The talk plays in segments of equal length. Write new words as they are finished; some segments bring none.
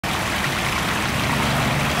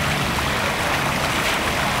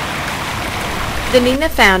The Neenah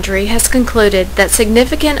Foundry has concluded that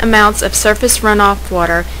significant amounts of surface runoff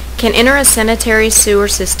water can enter a sanitary sewer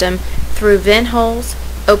system through vent holes,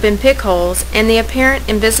 open pick holes, and the apparent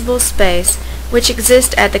invisible space which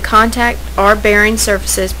exists at the contact or bearing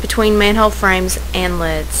surfaces between manhole frames and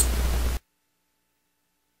lids.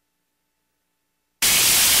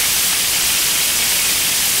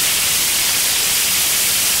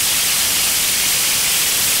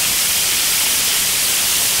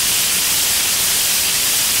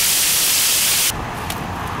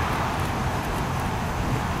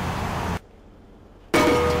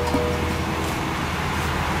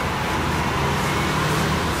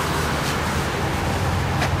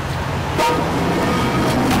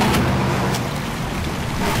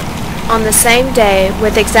 On the same day,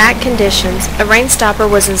 with exact conditions, a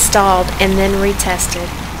Rainstopper was installed and then retested.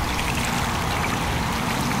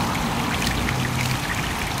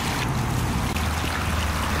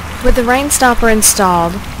 With the Rainstopper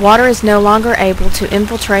installed, water is no longer able to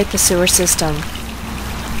infiltrate the sewer system.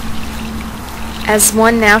 As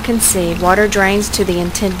one now can see, water drains to the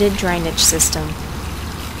intended drainage system.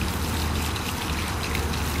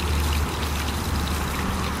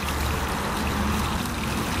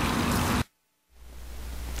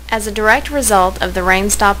 As a direct result of the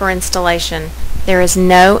Rainstopper installation, there is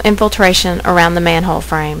no infiltration around the manhole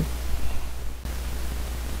frame.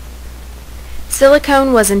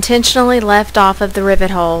 Silicone was intentionally left off of the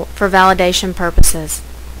rivet hole for validation purposes.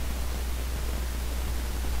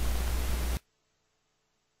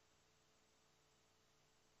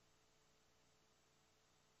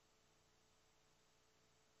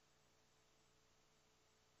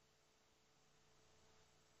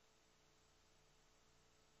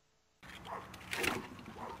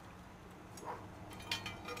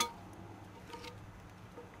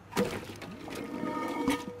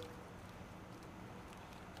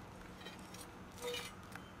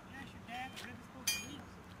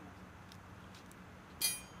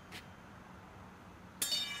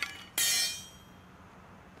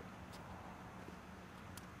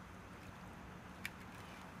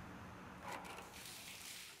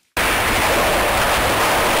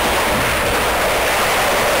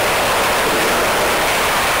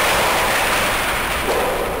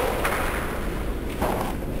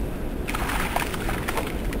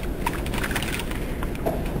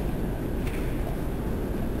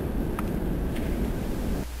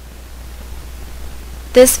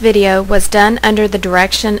 This video was done under the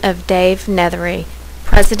direction of Dave Nethery,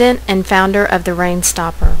 President and founder of the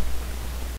Rainstopper.